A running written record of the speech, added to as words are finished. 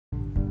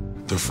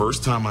The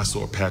first time I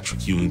saw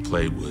Patrick Ewing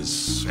play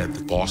was at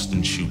the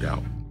Boston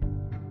Shootout.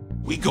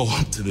 We go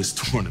up to this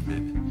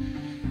tournament,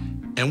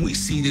 and we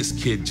see this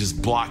kid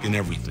just blocking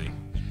everything.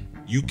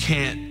 You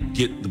can't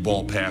get the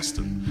ball past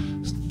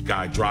him.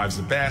 Guy drives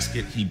the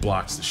basket, he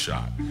blocks the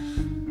shot.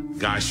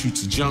 Guy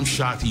shoots a jump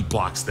shot, he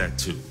blocks that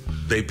too.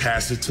 They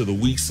pass it to the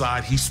weak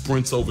side, he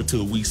sprints over to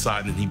the weak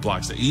side and he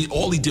blocks it.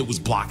 All he did was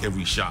block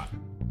every shot.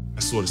 I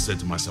sort of said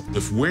to myself,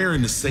 if we're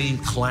in the same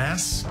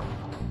class,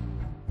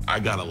 I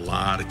got a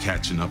lot of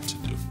catching up to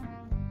do.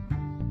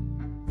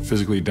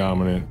 Physically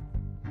dominant,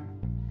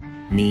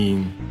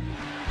 mean,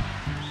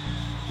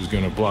 was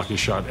gonna block your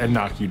shot and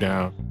knock you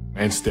down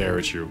and stare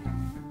at you.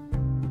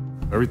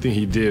 Everything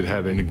he did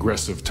had an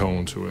aggressive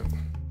tone to it.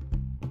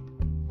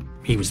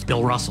 He was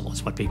Bill Russell,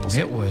 is what people say.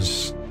 It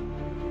was,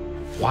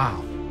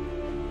 wow.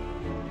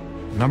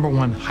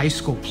 #1 high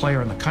school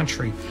player in the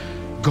country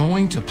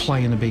going to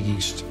play in the Big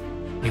East.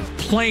 He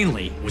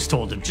plainly was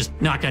told to just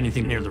knock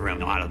anything near the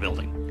rim out of the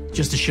building,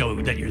 just to show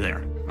that you're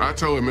there. I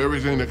told him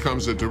everything that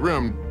comes at the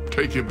rim,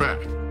 take it back.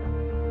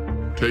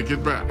 Take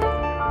it back.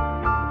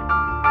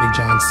 Big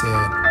John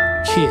said,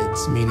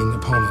 kids, meaning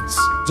opponents,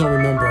 don't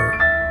remember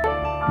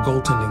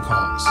goaltending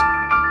calls.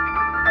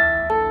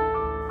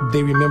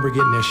 They remember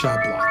getting their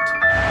shot blocked.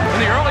 In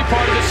the early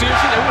part of the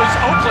season, it was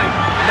Oakley.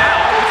 Now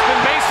it's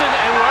been Mason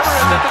and whoever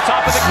is at the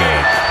top of the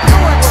game.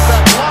 Ewing with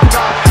that block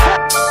on.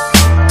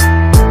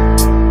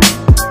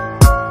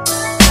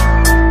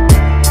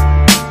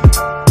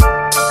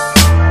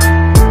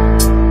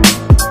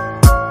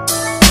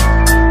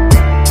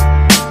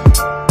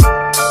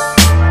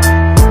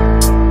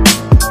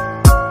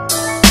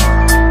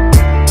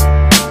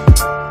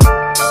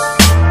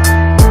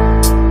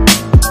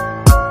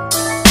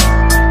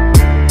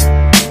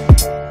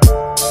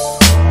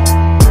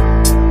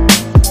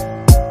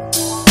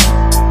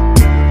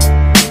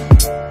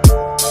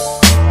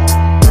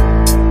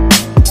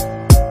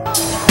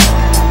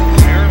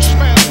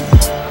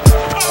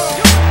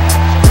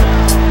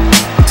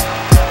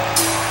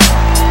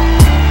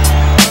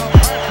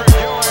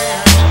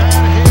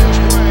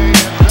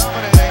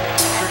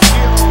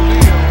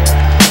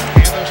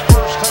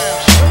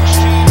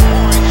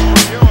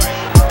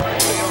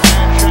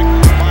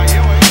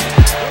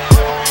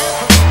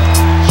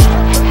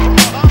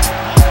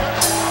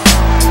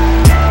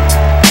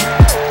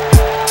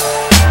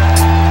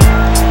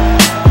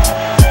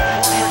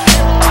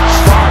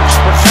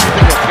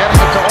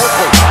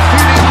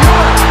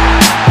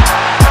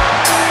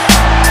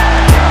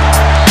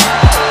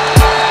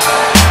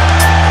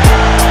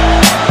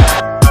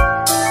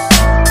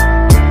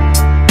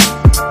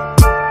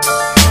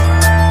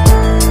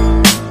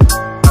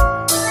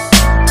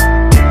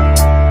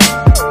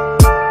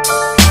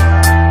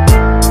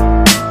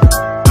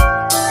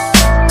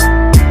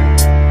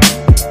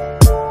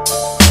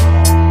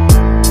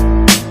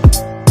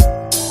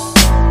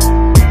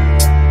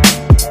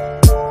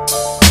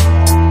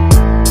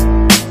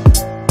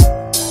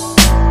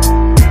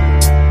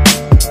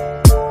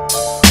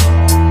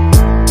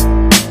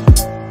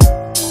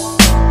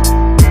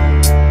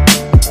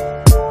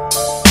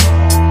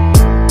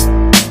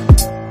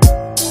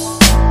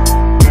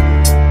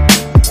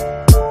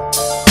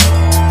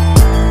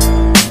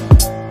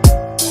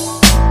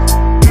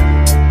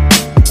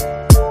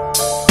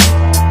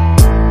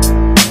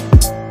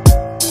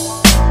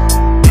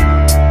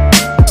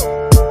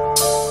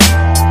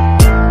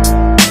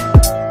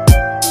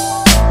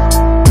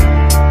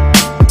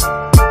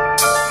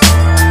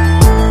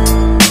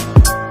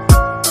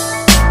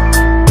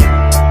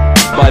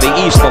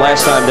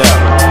 Last time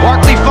down.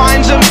 Barkley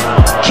finds him.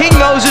 King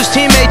knows his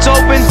teammate's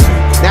open.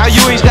 Now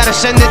Ewing's got to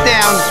send it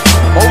down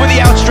over the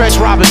outstretched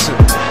Robinson.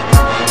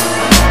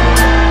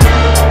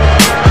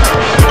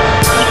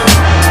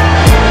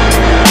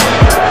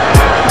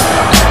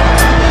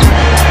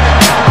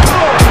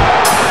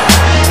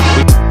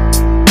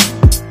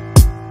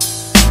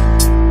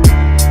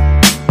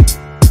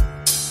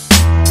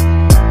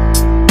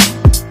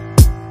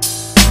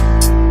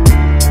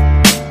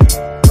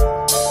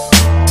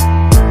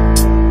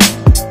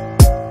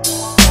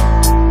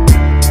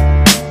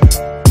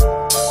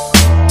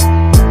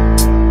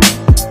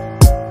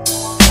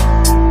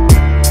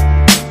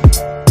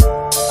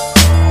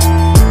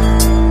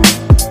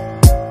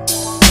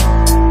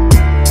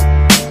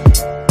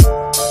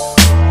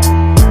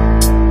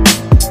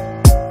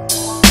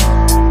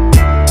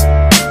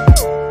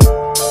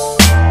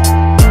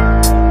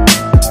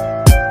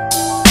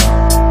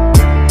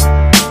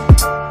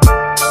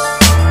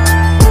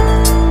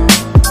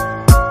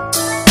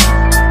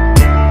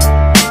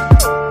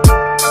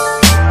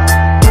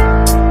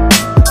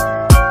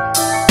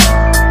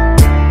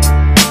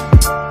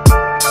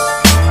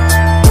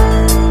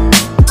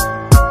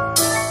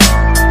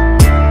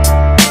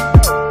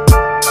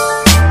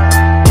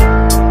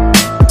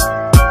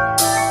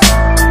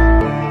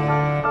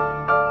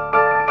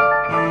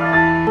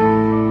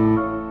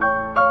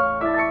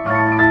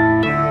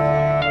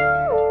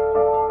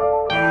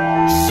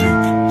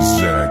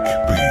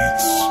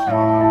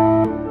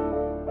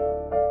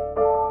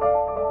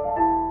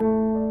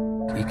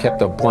 He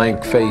kept a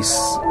blank face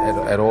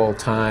at all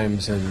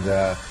times,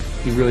 and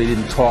he really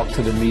didn't talk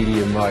to the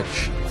media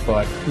much,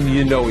 but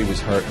you know he was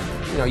hurting.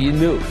 You know, you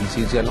knew.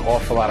 He's got an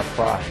awful lot of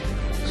pride,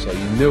 so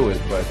you knew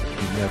it, but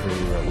he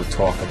never would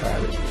talk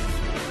about it.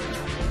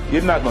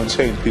 You're not going to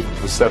change people's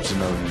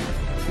perception of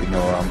you. You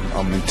know,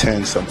 I'm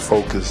intense, I'm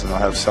focused, and I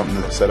have something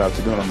to set out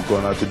to do, and I'm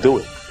going out to do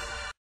it.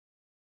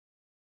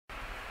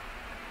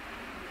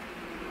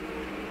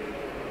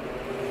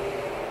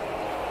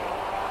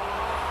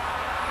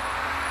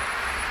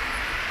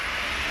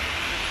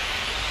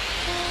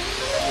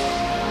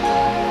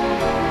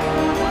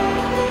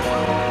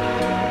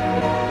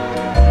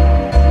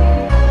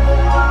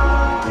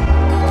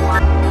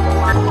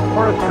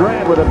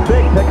 With a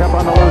big pickup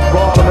on the loose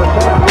ball to the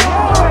center.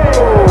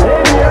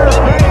 In your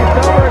face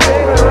over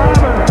David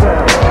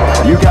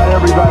Robinson. You got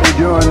everybody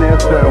doing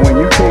this when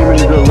you came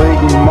into the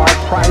league. Mark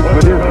Price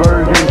with his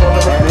version,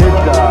 and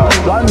it's a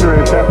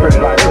thunderous effort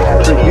by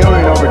Patrick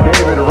Ewing over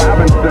David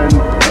Robinson.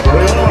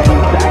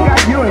 That got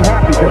Ewing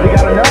happy because he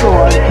got another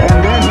one, and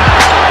then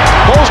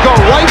Bulls go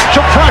right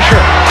to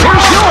pressure.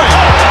 Here's Ewing,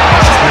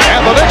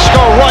 and the Knicks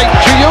go right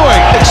to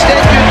Ewing.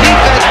 Extend your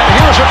defense. And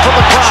here's it from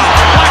the crowd.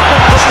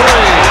 Blackman for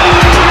three.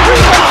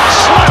 Rebound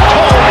slapped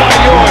home by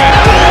Ewing.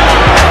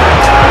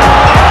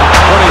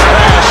 Pretty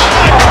pass.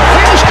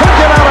 Things could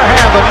get out of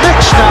hand. The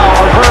Knicks now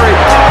are very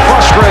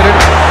frustrated.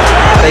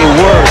 They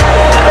were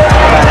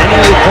about any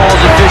of the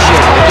calls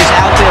officiating. They're just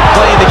out there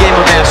playing the game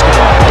of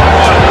basketball.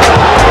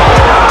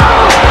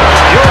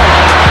 Ewing.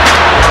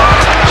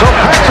 So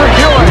Patrick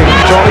Ewing.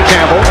 Tony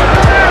Campbell.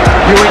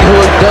 Ewing, who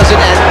does it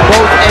at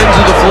both ends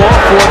of the floor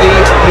for the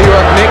New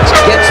York Knicks,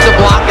 gets the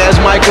block as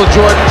Michael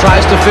Jordan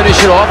tries to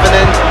finish it off and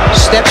then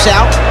steps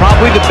out.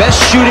 Probably the best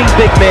shooting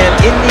big man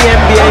in the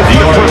NBA.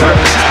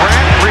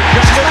 Grant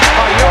recovered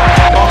by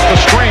Ewing off the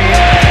screen.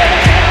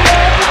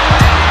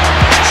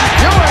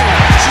 Ewing.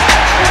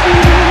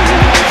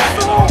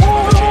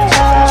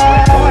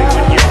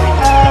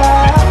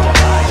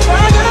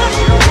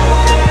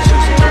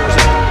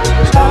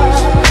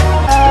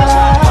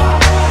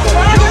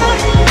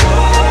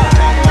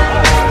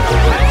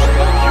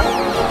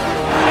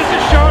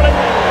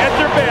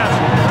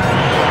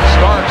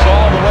 Starks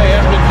all the way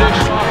after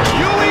dish off.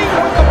 Ewing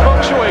with the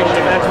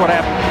punctuation. That's what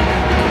happened.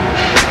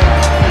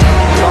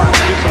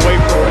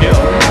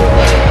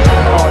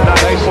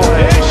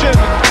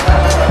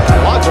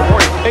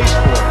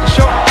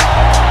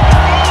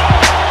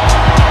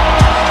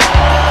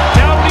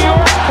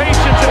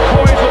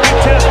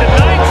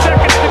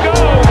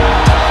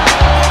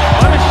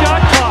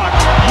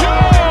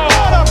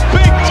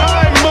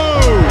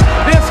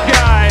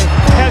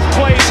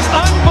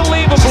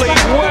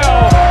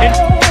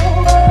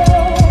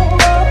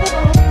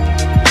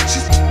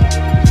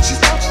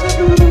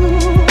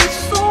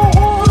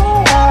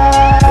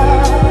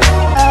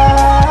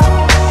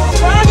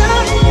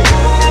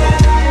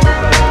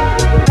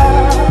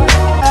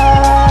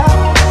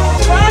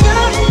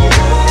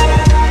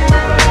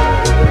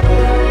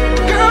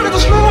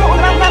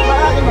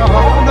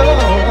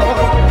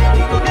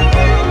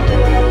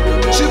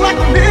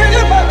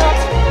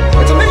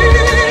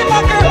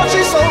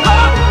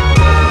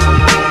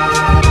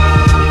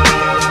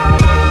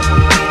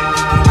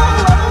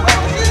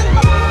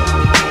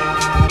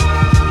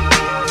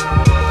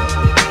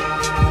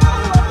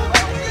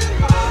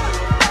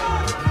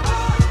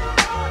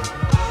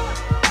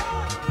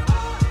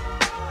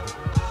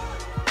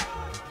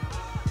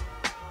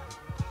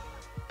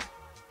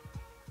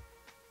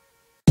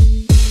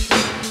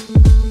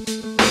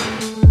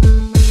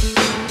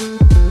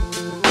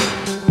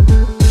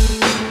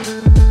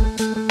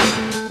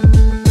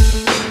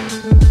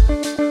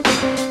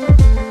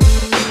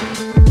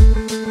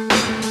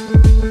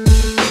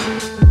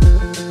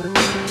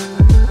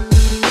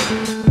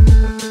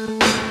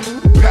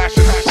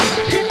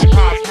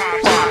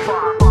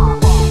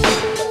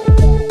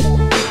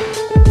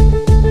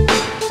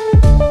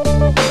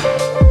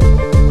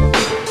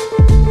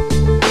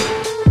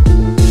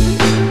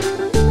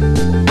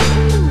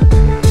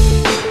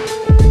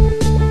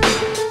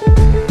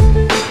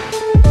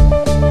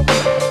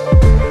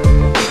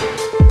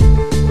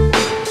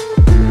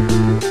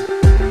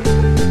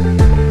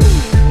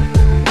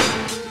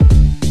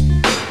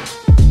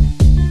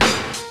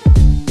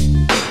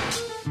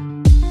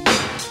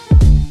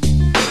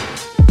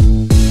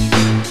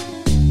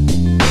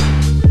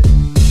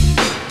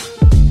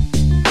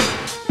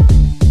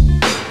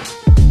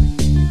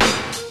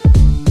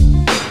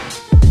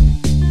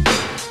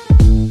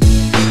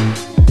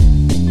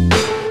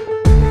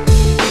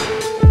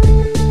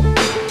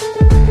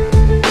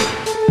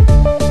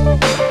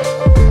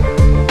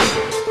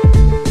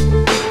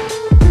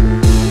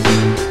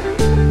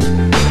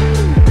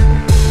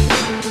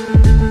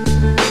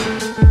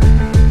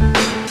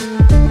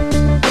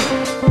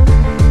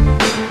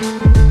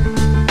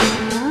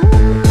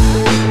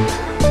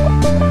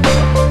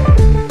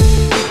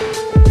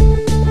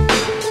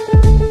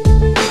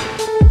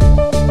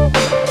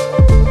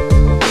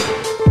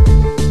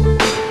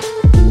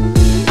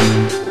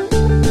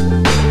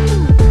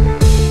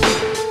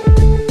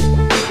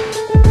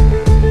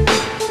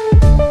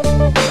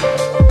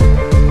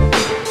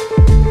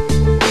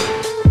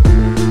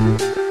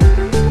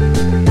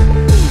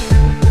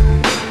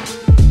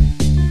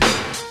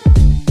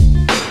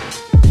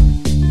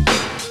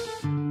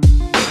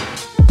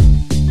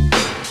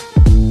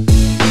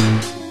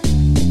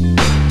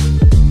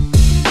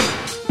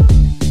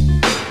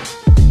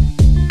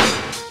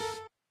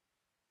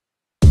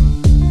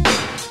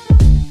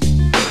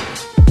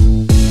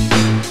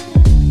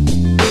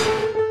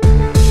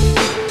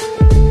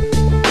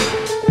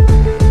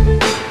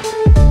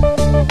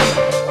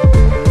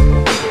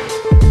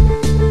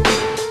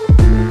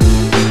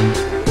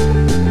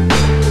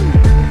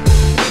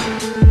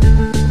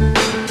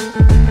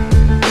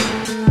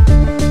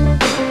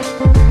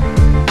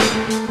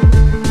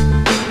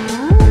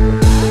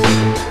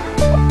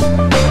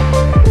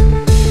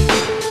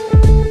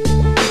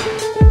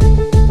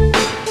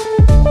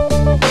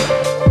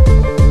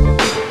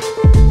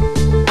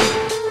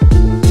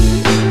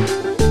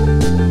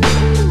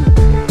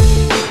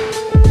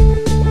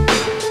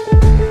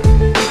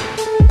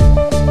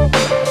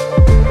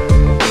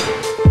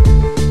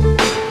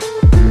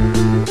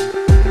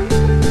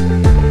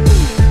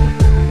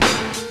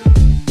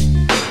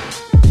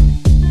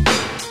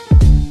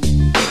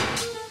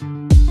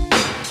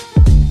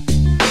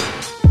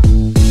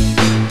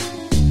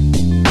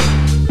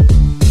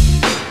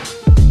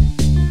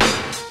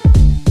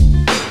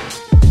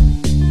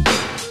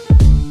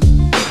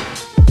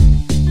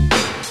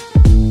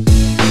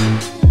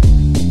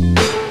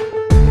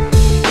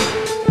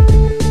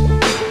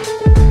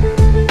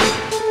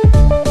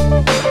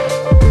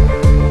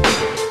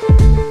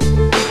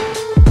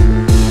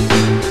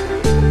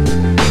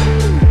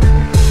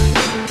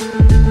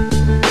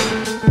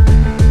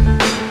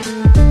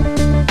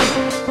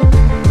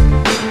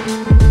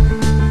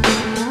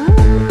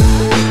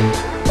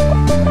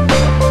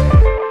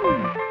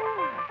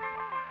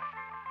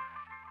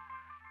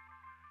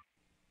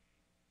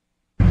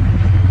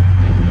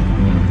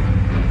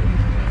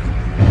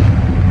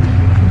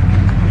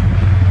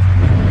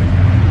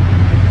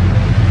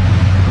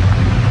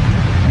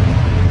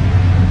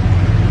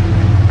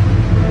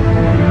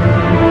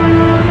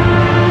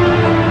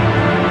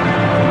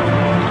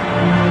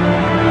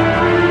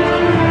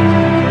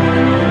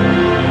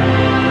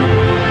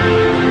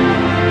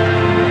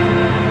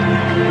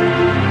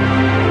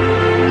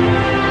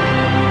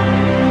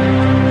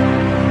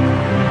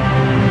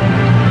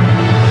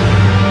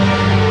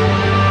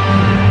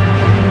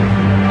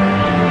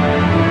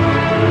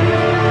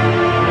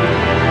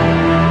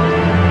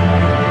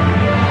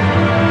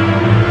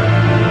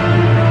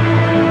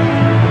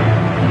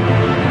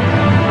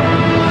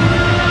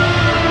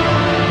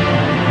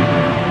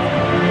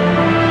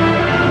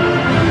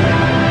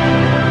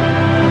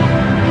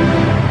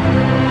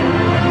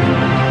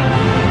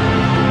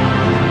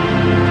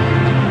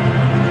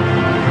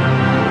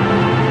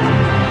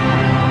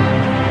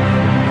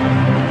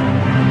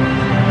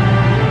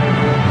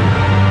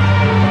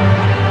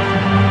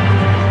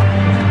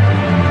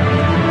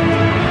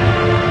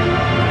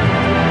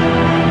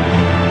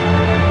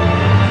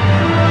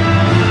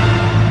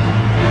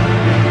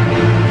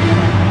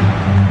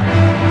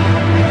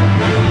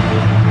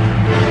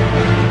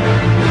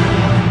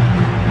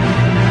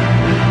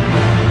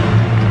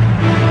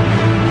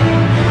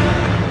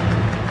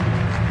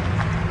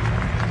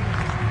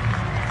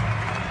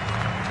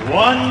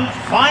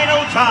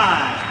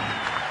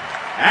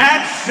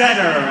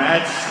 center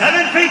at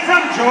 7 feet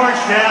from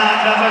Georgetown,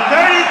 number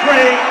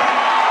 33,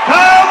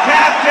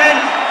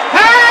 co-captain